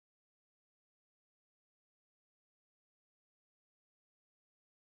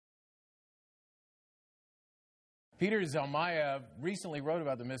Peter Zalmayev recently wrote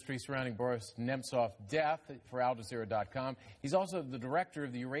about the mystery surrounding Boris Nemtsov's death for Jazeera.com. He's also the director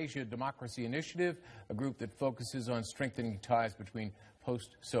of the Eurasia Democracy Initiative, a group that focuses on strengthening ties between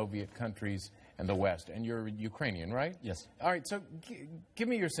post-Soviet countries and the West. And you're Ukrainian, right? Yes. All right, so give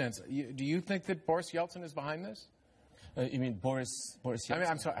me your sense. Do you think that Boris Yeltsin is behind this? You mean Boris Yeltsin?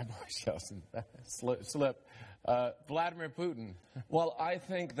 I'm sorry, Boris Yeltsin. Slip. Vladimir Putin. Well, I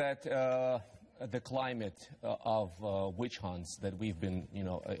think that the climate of witch hunts that we've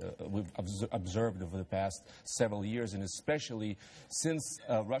observed over the past several years, and especially since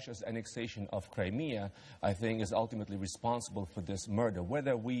Russia's annexation of Crimea, I think is ultimately responsible for this murder.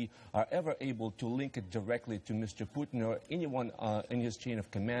 Whether we are ever able to link it directly to Mr. Putin or anyone in his chain of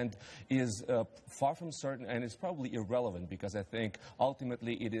command is far from certain, and it's probably irrelevant, because I think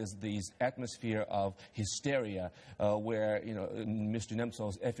ultimately it is this atmosphere of hysteria where Mr.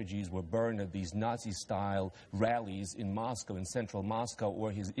 Nemtsov's effigies were burned at these Nazi-style rallies in Moscow, in central Moscow,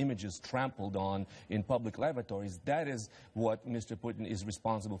 or his images trampled on in public lavatories. That is what Mr. Putin is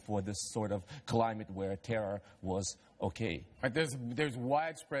responsible for, this sort of climate where terror was okay. Right, there's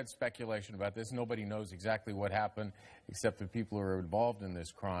widespread speculation about this. Nobody knows exactly what happened except the people who are involved in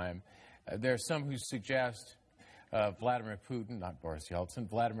this crime. There are some who suggest Vladimir Putin, not Boris Yeltsin,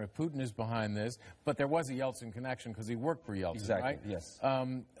 Vladimir Putin is behind this, but there was a Yeltsin connection because he worked for Yeltsin, exactly, right? Yes.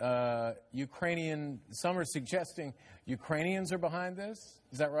 Some are suggesting Ukrainians are behind this.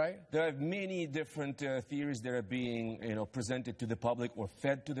 Is that right? There are many different theories that are being, presented to the public or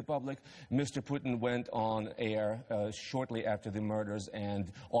fed to the public. Mr. Putin went on air shortly after the murders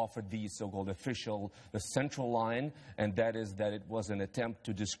and offered the so-called the central line, and that is that it was an attempt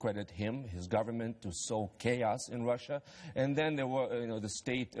to discredit him, his government, to sow chaos in Russia. And then there were, the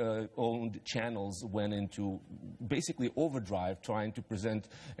state-owned channels went into basically overdrive, trying to present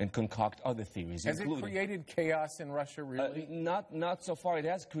and concoct other theories. Has it created chaos in Russia, really? Not so far. It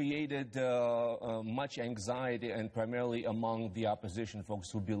has created much anxiety, and primarily among the opposition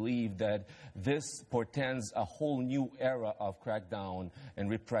folks who believe that this portends a whole new era of crackdown and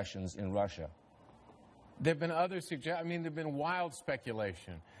repressions in Russia. There have been other suggestions. There have been wild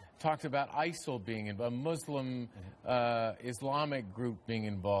speculation. Talked about ISIL being involved, a Muslim Islamic group being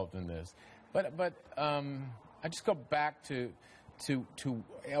involved in this. But I just go back to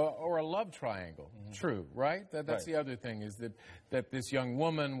or a love triangle. Mm-hmm. True, right? That's right. The other thing is that this young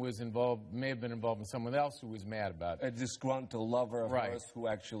woman was involved, may have been involved with someone else who was mad about it. A disgruntled lover of hers who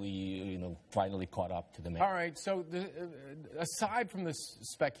actually, finally caught up to the man. All right. So aside from this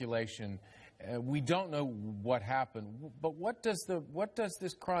speculation, we don't know what happened. But what does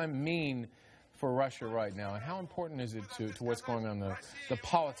this crime mean for Russia right now, and how important is it to what's going on the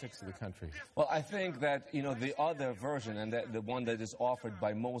politics of the country? Well, I think that the other version, and the one that is offered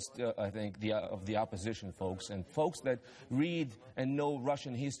by most, I think, of the opposition folks and folks that read and know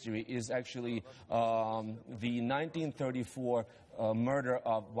Russian history, is actually the 1934 murder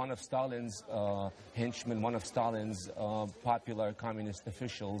of one of Stalin's henchmen, one of Stalin's popular communist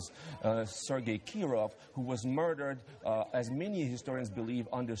officials, Sergei Kirov, who was murdered, as many historians believe,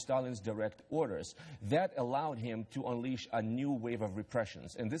 under Stalin's direct orders. That allowed him to unleash a new wave of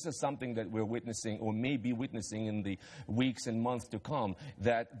repressions. And this is something that we're witnessing, or may be witnessing, in the weeks and months to come,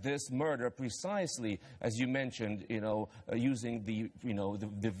 that this murder, precisely as you mentioned, using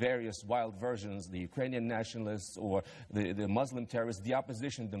the various wild versions, the Ukrainian nationalists or the Muslim terrorists, the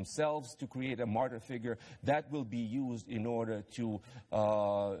opposition themselves, to create a martyr figure, that will be used in order to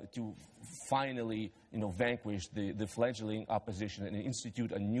finally vanquish the fledgling opposition and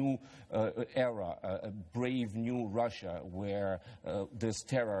institute a new era, a brave new Russia, where this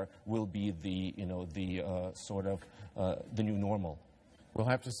terror will be the new normal. We'll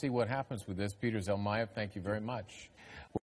have to see what happens with this. Peter Zalmayev, thank you very much.